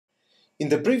In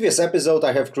the previous episode,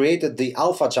 I have created the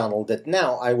alpha channel that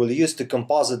now I will use to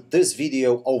composite this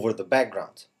video over the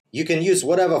background. You can use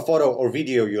whatever photo or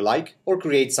video you like, or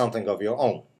create something of your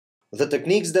own. The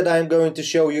techniques that I am going to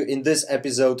show you in this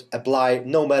episode apply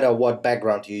no matter what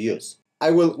background you use. I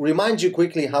will remind you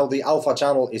quickly how the alpha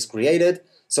channel is created.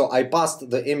 So I passed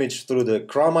the image through the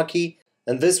chroma key,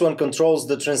 and this one controls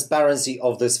the transparency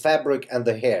of this fabric and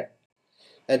the hair.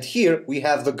 And here we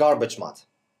have the garbage matte.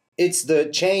 It's the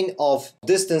chain of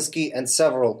distance key and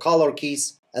several color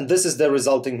keys, and this is the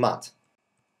resulting matte.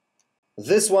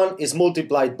 This one is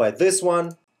multiplied by this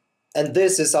one, and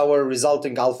this is our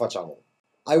resulting alpha channel.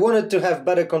 I wanted to have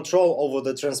better control over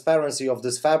the transparency of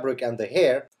this fabric and the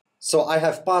hair, so I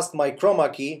have passed my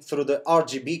chroma key through the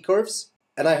RGB curves,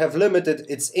 and I have limited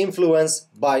its influence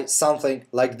by something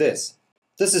like this.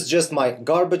 This is just my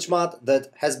garbage matte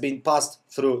that has been passed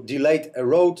through delayed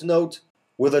erode node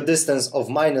with a distance of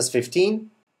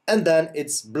 -15, and then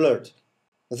it's blurred.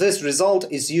 This result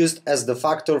is used as the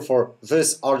factor for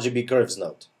this RGB curves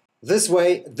node. This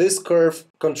way, this curve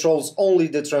controls only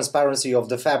the transparency of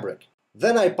the fabric.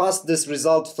 Then I passed this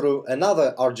result through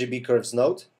another RGB curves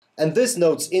node, and this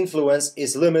node's influence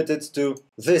is limited to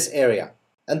this area.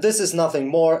 And this is nothing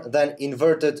more than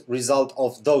inverted result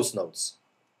of those nodes.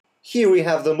 Here we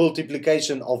have the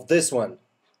multiplication of this one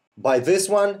by this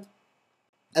one,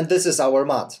 and this is our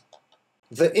matte.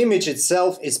 The image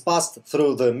itself is passed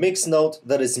through the mix node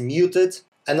that is muted,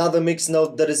 another mix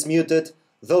node that is muted.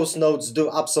 Those nodes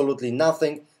do absolutely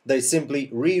nothing, they simply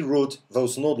reroute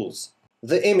those noodles.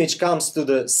 The image comes to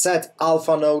the set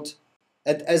alpha node,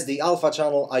 and as the alpha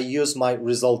channel I use my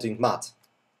resulting matte.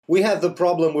 We have the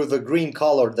problem with the green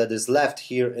color that is left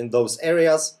here in those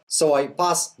areas, so I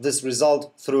pass this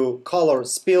result through color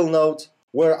spill node,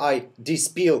 where I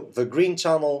despill the green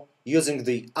channel using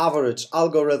the average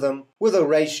algorithm with a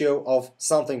ratio of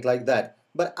something like that.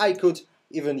 But I could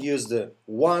even use the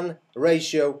 1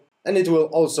 ratio, and it will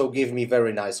also give me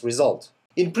very nice result.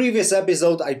 In previous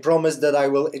episode I promised that I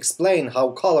will explain how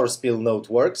color spill node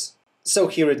works, so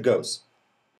here it goes.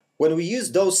 When we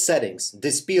use those settings,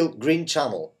 dispill green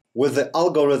channel, with the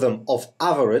algorithm of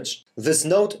average, this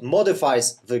node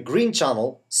modifies the green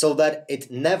channel so that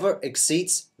it never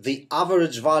exceeds the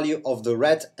average value of the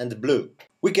red and blue.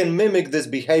 We can mimic this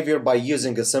behavior by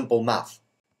using a simple math.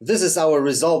 This is our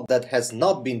result that has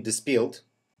not been dispilled.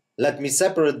 Let me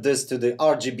separate this to the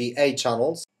RGBA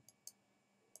channels.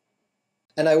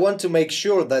 And I want to make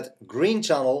sure that green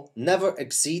channel never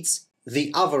exceeds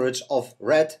the average of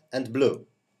red and blue.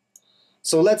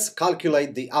 So let's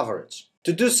calculate the average.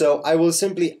 To do so, I will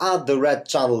simply add the red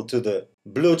channel to the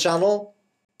blue channel,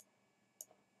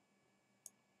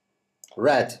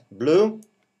 red, blue,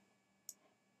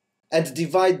 and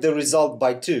divide the result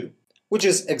by 2, which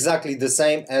is exactly the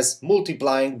same as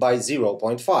multiplying by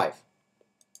 0.5.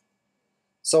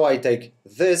 So I take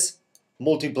this,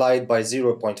 multiply it by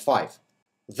 0.5.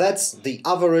 That's the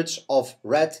average of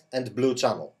red and blue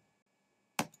channel.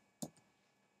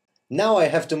 Now I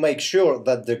have to make sure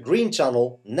that the green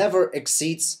channel never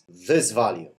exceeds this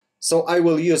value. So I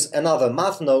will use another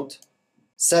math node,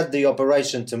 set the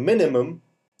operation to minimum,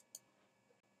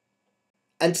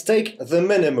 and take the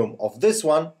minimum of this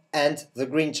one and the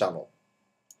green channel.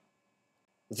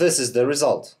 This is the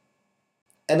result.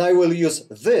 And I will use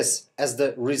this as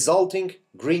the resulting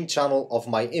green channel of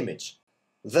my image.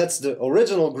 That's the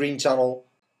original green channel,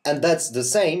 and that's the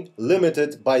same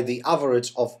limited by the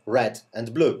average of red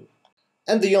and blue.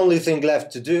 And the only thing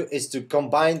left to do is to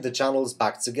combine the channels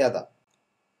back together.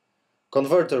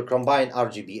 Converter combine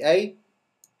RGBA,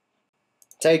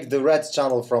 take the red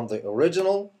channel from the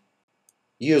original,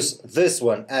 use this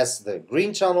one as the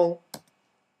green channel,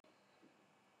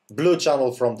 blue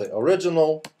channel from the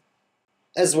original,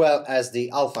 as well as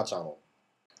the alpha channel.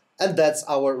 And that's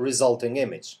our resulting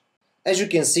image. As you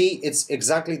can see, it's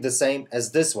exactly the same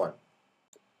as this one.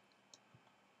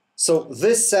 So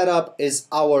this setup is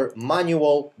our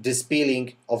manual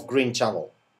dispilling of green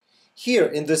channel. Here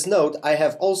in this node I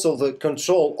have also the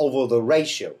control over the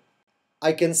ratio.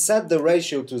 I can set the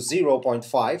ratio to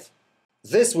 0.5.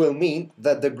 This will mean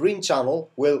that the green channel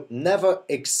will never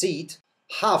exceed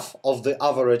half of the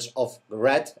average of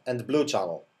red and blue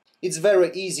channel. It's very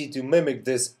easy to mimic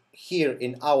this here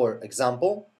in our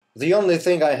example. The only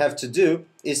thing I have to do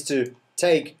is to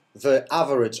take the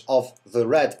average of the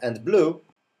red and blue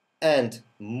and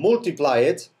multiply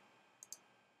it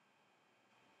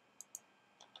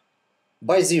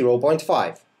by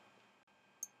 0.5.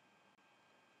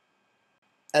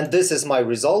 And this is my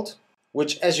result,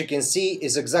 which as you can see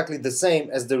is exactly the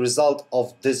same as the result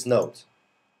of this node.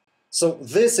 So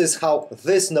this is how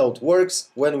this node works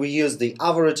when we use the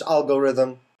average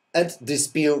algorithm and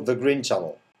dispel the green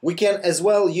channel. We can as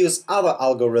well use other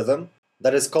algorithm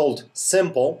that is called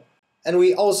simple, and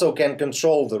we also can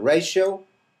control the ratio.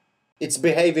 It's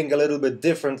behaving a little bit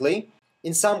differently.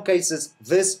 In some cases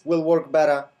this will work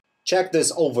better. Check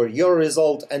this over your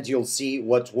result and you'll see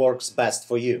what works best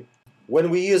for you. When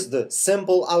we use the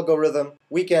simple algorithm,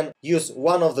 we can use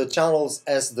one of the channels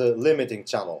as the limiting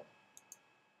channel.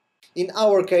 In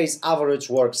our case, average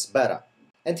works better.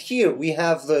 And here we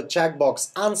have the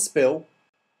checkbox unspill.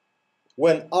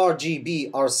 When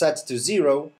RGB are set to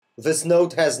 0, this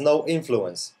node has no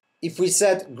influence. If we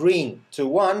set green to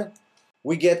 1,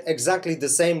 we get exactly the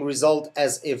same result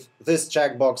as if this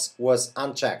checkbox was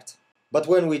unchecked. But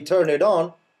when we turn it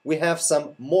on, we have some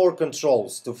more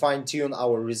controls to fine-tune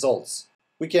our results.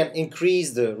 We can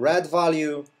increase the red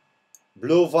value,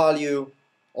 blue value,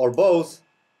 or both,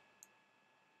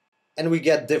 and we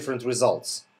get different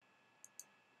results.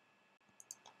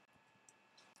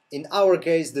 In our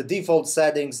case, the default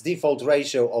settings, default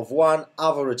ratio of 1,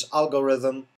 average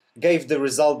algorithm, gave the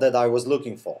result that I was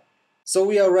looking for. So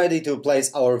we are ready to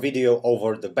place our video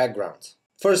over the background.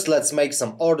 First, let's make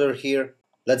some order here.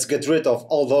 Let's get rid of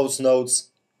all those nodes.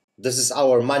 This is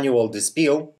our manual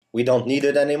dispel. We don't need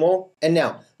it anymore. And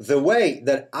now, the way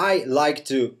that I like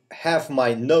to have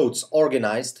my nodes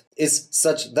organized is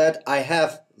such that I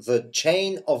have the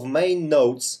chain of main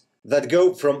nodes that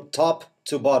go from top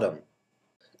to bottom.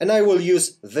 And I will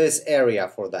use this area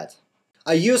for that.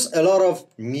 I use a lot of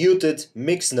muted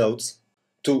mix nodes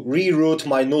to reroute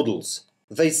my noodles.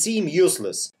 They seem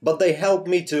useless, but they help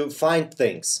me to find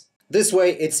things. This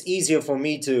way it's easier for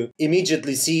me to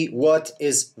immediately see what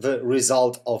is the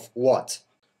result of what.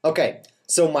 Okay,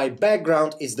 so my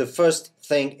background is the first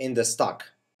thing in the stack.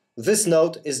 This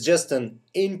node is just an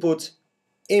input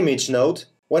image node.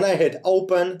 When I hit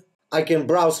open, I can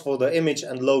browse for the image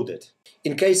and load it.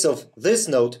 In case of this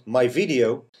node, my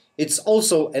video, it's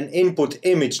also an input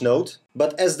image node,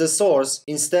 but as the source,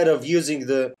 instead of using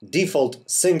the default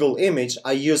single image,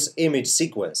 I use image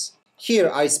sequence.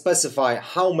 Here I specify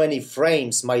how many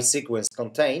frames my sequence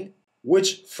contain,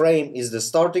 which frame is the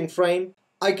starting frame.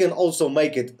 I can also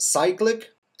make it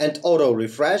cyclic and auto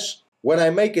refresh. When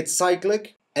I make it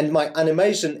cyclic and my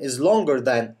animation is longer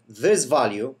than this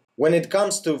value, when it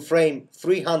comes to frame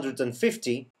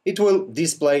 350, it will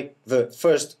display the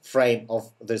first frame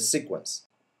of the sequence.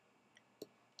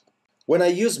 When I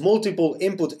use multiple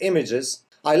input images,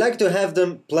 I like to have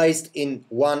them placed in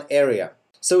one area.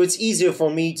 So it's easier for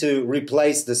me to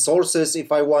replace the sources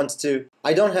if I want to.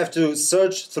 I don't have to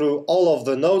search through all of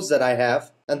the nodes that I have,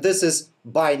 and this is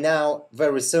by now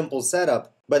very simple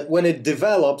setup. But when it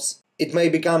develops, it may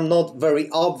become not very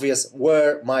obvious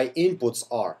where my inputs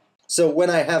are. So when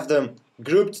I have them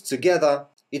grouped together,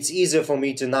 it's easier for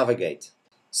me to navigate.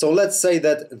 So let's say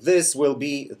that this will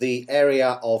be the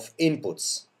area of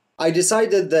inputs. I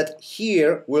decided that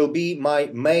here will be my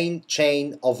main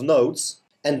chain of nodes,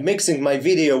 and mixing my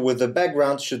video with the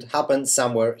background should happen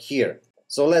somewhere here.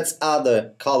 So let's add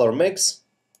a color mix,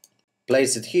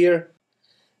 place it here,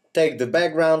 take the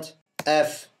background,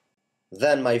 F,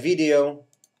 then my video,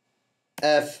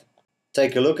 F,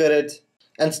 take a look at it,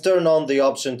 and turn on the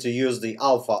option to use the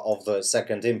alpha of the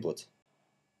second input.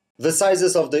 The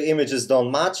sizes of the images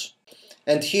don't match,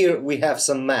 and here we have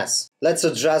some mass. Let's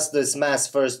adjust this mass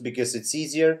first because it's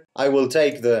easier. I will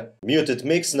take the muted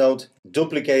mix node,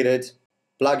 duplicate it,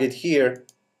 plug it here,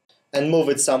 and move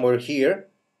it somewhere here.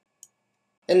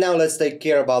 And now let's take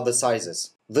care about the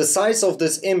sizes. The size of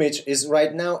this image is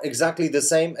right now exactly the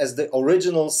same as the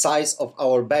original size of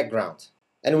our background.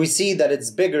 And we see that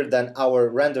it's bigger than our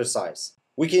render size.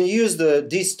 We can use the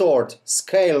distort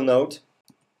scale node,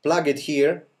 plug it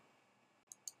here,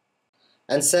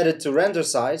 and set it to render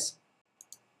size.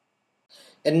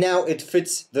 And now it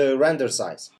fits the render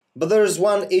size. But there is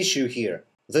one issue here.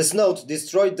 This node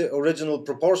destroyed the original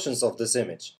proportions of this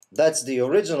image. That's the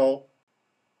original,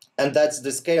 and that's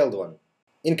the scaled one.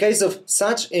 In case of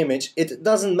such image, it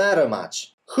doesn't matter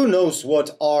much. Who knows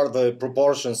what are the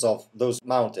proportions of those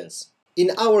mountains?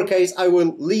 In our case, I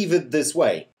will leave it this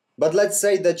way. But let's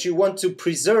say that you want to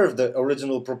preserve the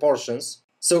original proportions.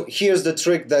 So here's the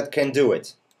trick that can do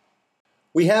it.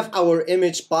 We have our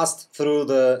image passed through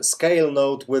the scale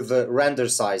node with the render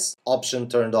size option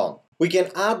turned on. We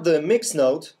can add the mix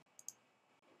node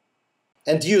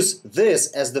and use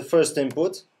this as the first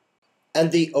input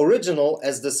and the original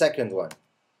as the second one.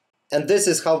 And this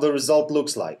is how the result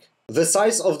looks like. The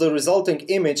size of the resulting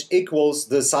image equals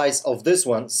the size of this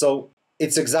one, so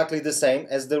it's exactly the same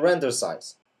as the render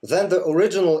size. Then the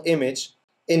original image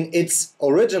in its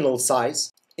original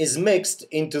size is mixed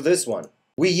into this one.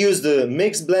 We use the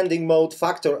mix blending mode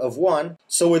factor of 1,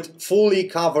 so it fully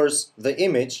covers the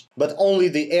image, but only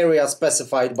the area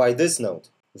specified by this node.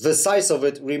 The size of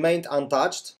it remained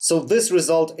untouched, so this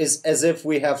result is as if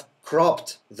we have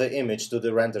cropped the image to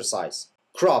the render size.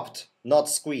 Cropped, not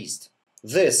squeezed.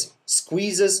 This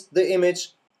squeezes the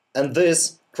image, and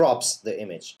this crops the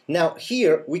image. Now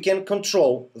here we can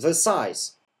control the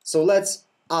size. So let's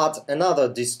add another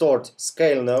distort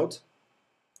scale node,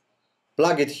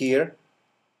 plug it here.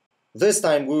 This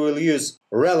time we will use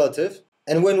relative,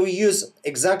 and when we use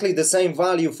exactly the same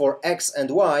value for x and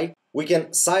y, we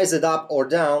can size it up or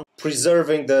down,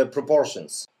 preserving the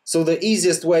proportions. So the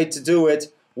easiest way to do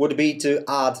it would be to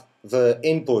add the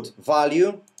input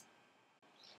value,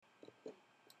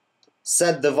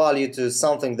 set the value to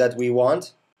something that we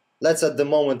want. Let's at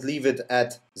the moment leave it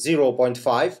at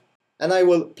 0.5, and I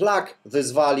will plug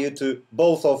this value to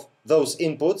both of those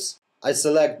inputs. I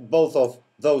select both of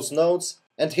those nodes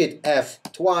and hit F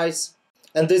twice,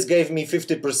 and this gave me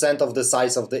 50% of the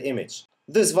size of the image.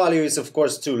 This value is of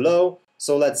course too low,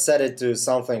 so let's set it to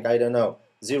something, I don't know,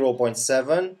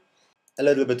 0.7, a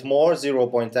little bit more,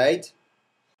 0.8.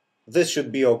 This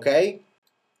should be okay.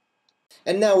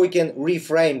 And now we can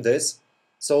reframe this,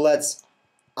 so let's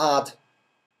add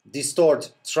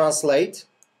distort translate,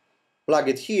 plug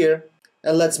it here,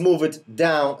 and let's move it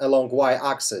down along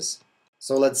y-axis.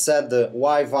 So let's set the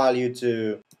y value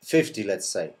to 50, let's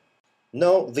say.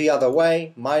 No, the other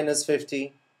way, minus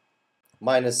 50,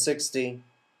 minus 60.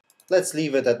 Let's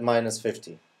leave it at minus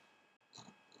 50.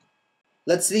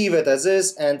 Let's leave it as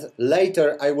is, and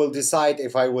later I will decide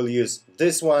if I will use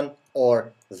this one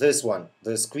or this one,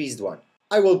 the squeezed one.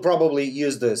 I will probably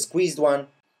use the squeezed one,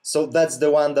 so that's the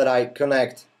one that I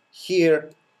connect here,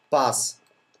 pass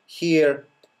here,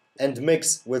 and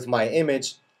mix with my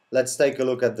image. Let's take a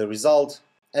look at the result,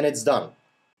 and it's done.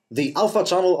 The alpha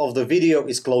channel of the video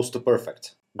is close to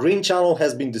perfect. Green channel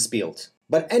has been dispelled.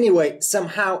 But anyway,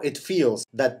 somehow it feels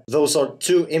that those are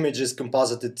two images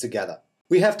composited together.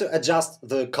 We have to adjust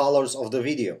the colors of the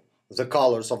video, the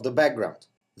colors of the background.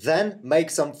 Then make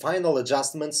some final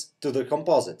adjustments to the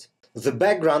composite. The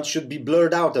background should be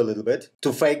blurred out a little bit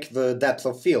to fake the depth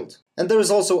of field. And there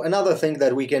is also another thing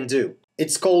that we can do.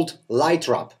 It's called light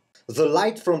wrap. The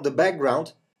light from the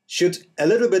background should a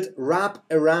little bit wrap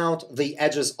around the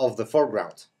edges of the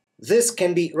foreground. This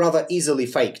can be rather easily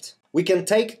faked. We can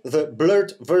take the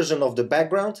blurred version of the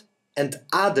background and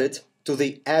add it to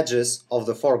the edges of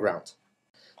the foreground.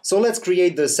 So let's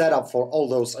create the setup for all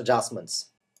those adjustments.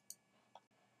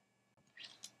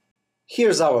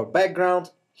 Here's our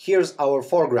background, here's our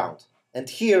foreground, and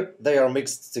here they are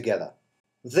mixed together.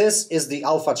 This is the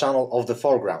alpha channel of the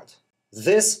foreground.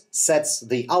 This sets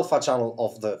the alpha channel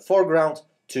of the foreground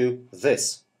to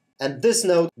this. And this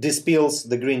node dispels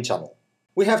the green channel.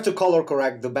 We have to color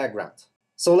correct the background.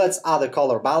 So let's add a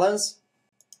color balance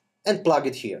and plug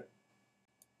it here.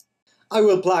 I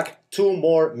will plug two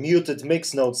more muted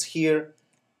mix nodes here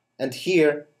and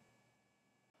here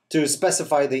to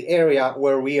specify the area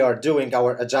where we are doing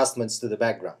our adjustments to the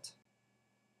background.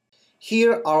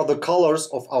 Here are the colors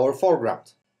of our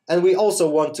foreground, and we also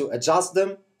want to adjust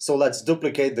them, so let's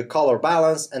duplicate the color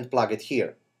balance and plug it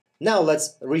here. Now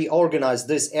let's reorganize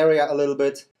this area a little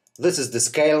bit. This is the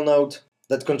scale node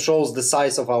that controls the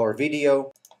size of our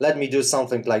video. Let me do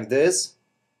something like this.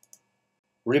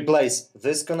 Replace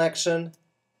this connection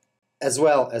as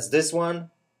well as this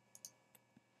one.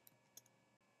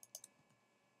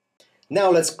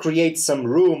 Now let's create some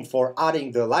room for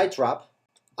adding the light wrap.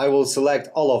 I will select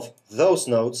all of those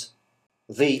nodes,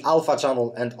 the alpha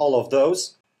channel and all of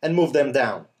those, and move them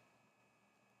down.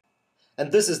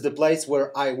 And this is the place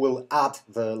where I will add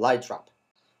the light wrap.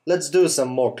 Let's do some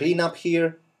more cleanup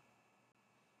here.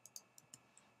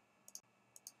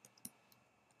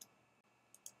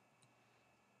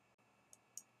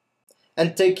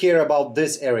 And take care about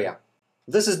this area.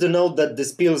 This is the node that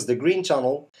dispels the green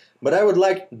channel, but I would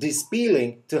like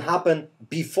dispelling to happen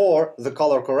before the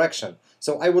color correction.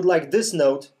 So I would like this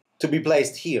node to be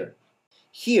placed here.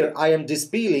 Here I am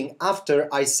dispelling after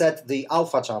I set the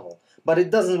alpha channel, but it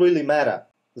doesn't really matter.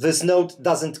 This node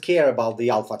doesn't care about the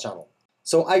alpha channel.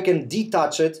 So I can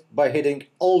detach it by hitting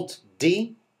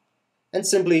Alt-D and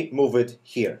simply move it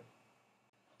here.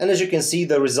 And as you can see,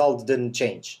 the result didn't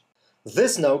change.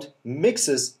 This node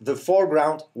mixes the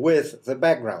foreground with the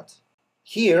background.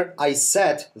 Here I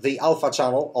set the alpha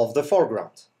channel of the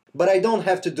foreground. But I don't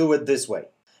have to do it this way.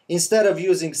 Instead of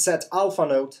using set alpha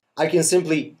node, I can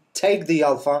simply take the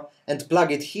alpha and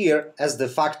plug it here as the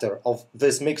factor of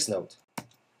this mix node.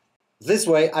 This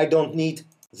way I don't need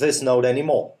this node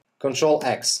anymore. Control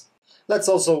X. Let's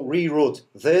also reroute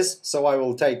this, so I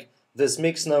will take this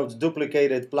mix node, duplicate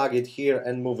it, plug it here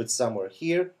and move it somewhere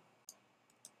here.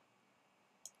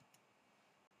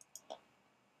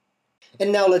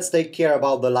 And now let's take care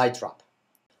about the light trap.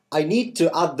 I need to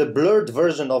add the blurred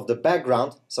version of the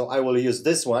background, so I will use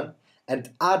this one,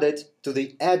 and add it to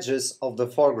the edges of the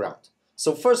foreground.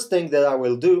 So first thing that I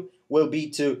will do will be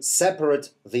to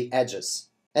separate the edges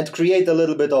and create a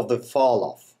little bit of the fall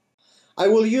off. I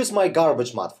will use my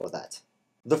garbage matte for that.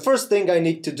 The first thing I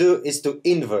need to do is to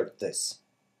invert this.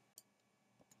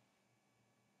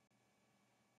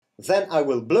 Then I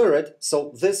will blur it,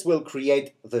 so this will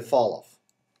create the fall off.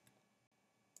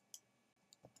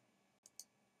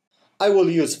 I will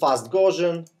use fast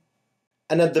Gaussian,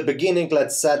 and at the beginning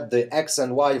let's set the X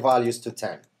and Y values to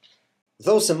 10.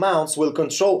 Those amounts will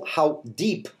control how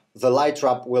deep the light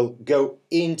trap will go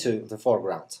into the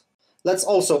foreground. Let's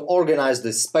also organize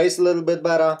this space a little bit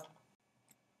better.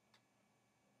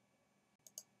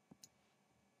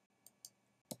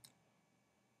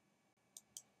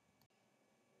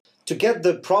 To get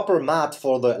the proper matte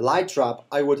for the light trap,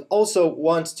 I would also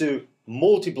want to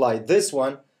multiply this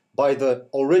one by the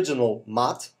original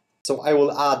matte. So I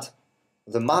will add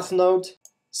the math node,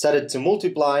 set it to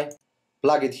multiply,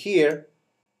 plug it here,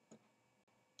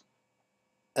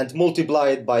 and multiply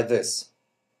it by this.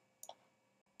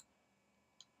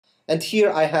 And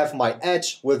here I have my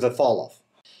edge with the fall off.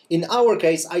 In our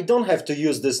case, I don't have to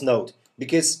use this node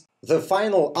because the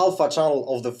final alpha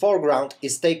channel of the foreground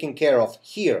is taken care of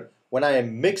here when I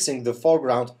am mixing the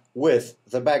foreground with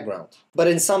the background. But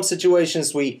in some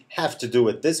situations we have to do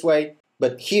it this way,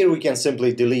 but here we can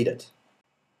simply delete it.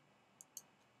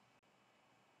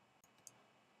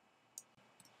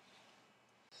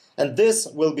 And this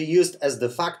will be used as the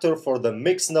factor for the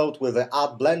mix node with the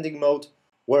add blending mode,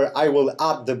 where I will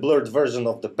add the blurred version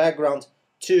of the background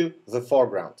to the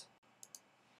foreground.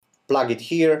 Plug it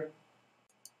here,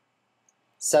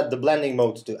 set the blending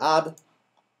mode to add,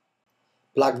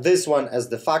 plug this one as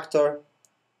the factor,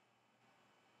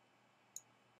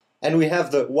 and we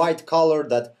have the white color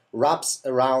that wraps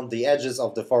around the edges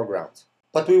of the foreground.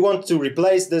 But we want to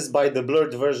replace this by the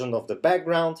blurred version of the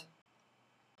background.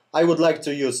 I would like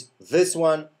to use this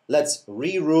one. Let's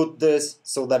reroute this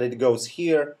so that it goes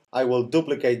here. I will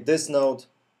duplicate this node,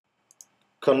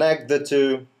 connect the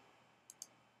two.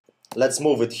 Let's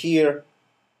move it here.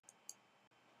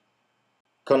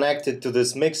 Connect it to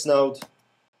this mix node.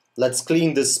 Let's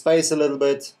clean this space a little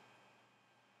bit.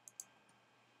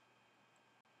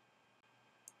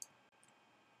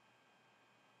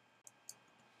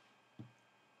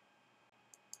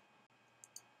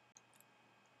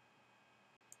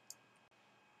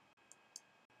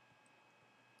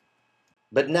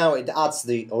 But now it adds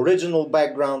the original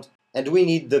background and we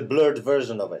need the blurred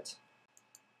version of it.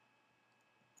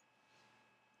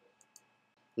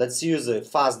 Let's use a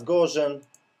fast Gaussian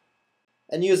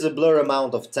and use a blur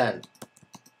amount of 10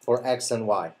 for X and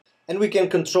Y. And we can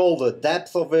control the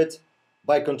depth of it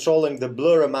by controlling the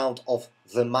blur amount of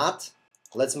the matte.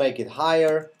 Let's make it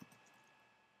higher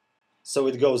so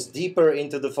it goes deeper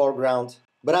into the foreground.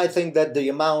 But I think that the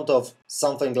amount of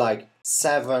something like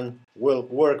 7 will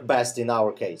work best in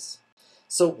our case.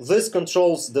 So this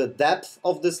controls the depth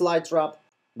of this light trap,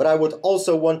 but I would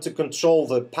also want to control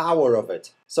the power of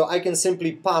it. So I can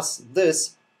simply pass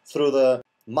this through the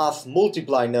math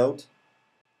multiply node.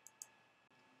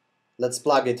 Let's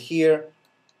plug it here,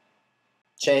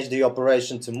 change the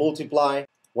operation to multiply.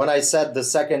 When I set the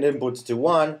second input to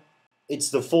 1, it's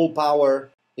the full power.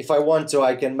 If I want to,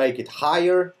 I can make it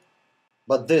higher,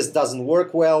 but this doesn't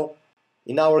work well.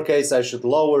 In our case, I should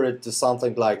lower it to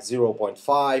something like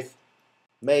 0.5,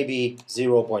 maybe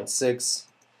 0.6,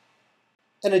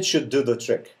 and it should do the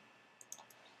trick.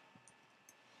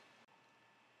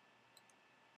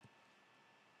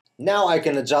 Now I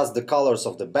can adjust the colors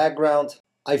of the background.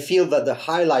 I feel that the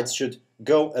highlights should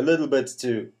go a little bit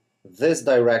to this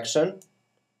direction.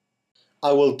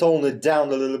 I will tone it down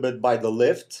a little bit by the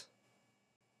lift.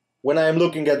 When I am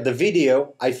looking at the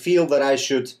video, I feel that I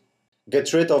should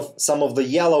get rid of some of the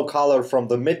yellow color from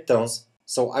the midtones,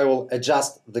 so I will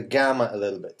adjust the gamma a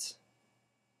little bit.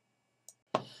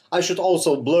 I should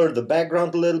also blur the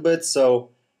background a little bit,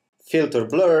 so filter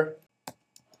blur.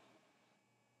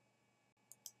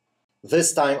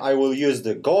 This time I will use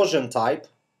the Gaussian type,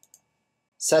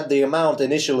 set the amount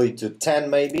initially to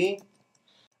 10 maybe,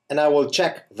 and I will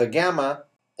check the gamma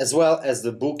as well as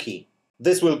the book key.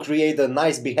 This will create a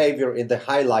nice behavior in the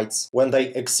highlights when they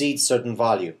exceed certain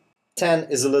value.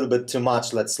 10 is a little bit too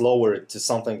much, let's lower it to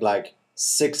something like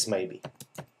 6 maybe,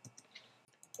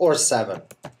 or 7.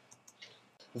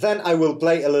 Then I will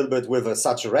play a little bit with the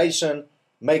saturation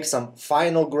make some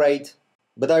final grade,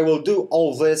 but I will do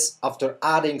all this after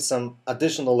adding some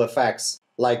additional effects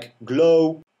like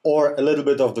glow or a little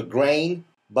bit of the grain,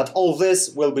 but all this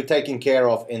will be taken care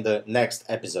of in the next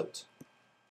episode.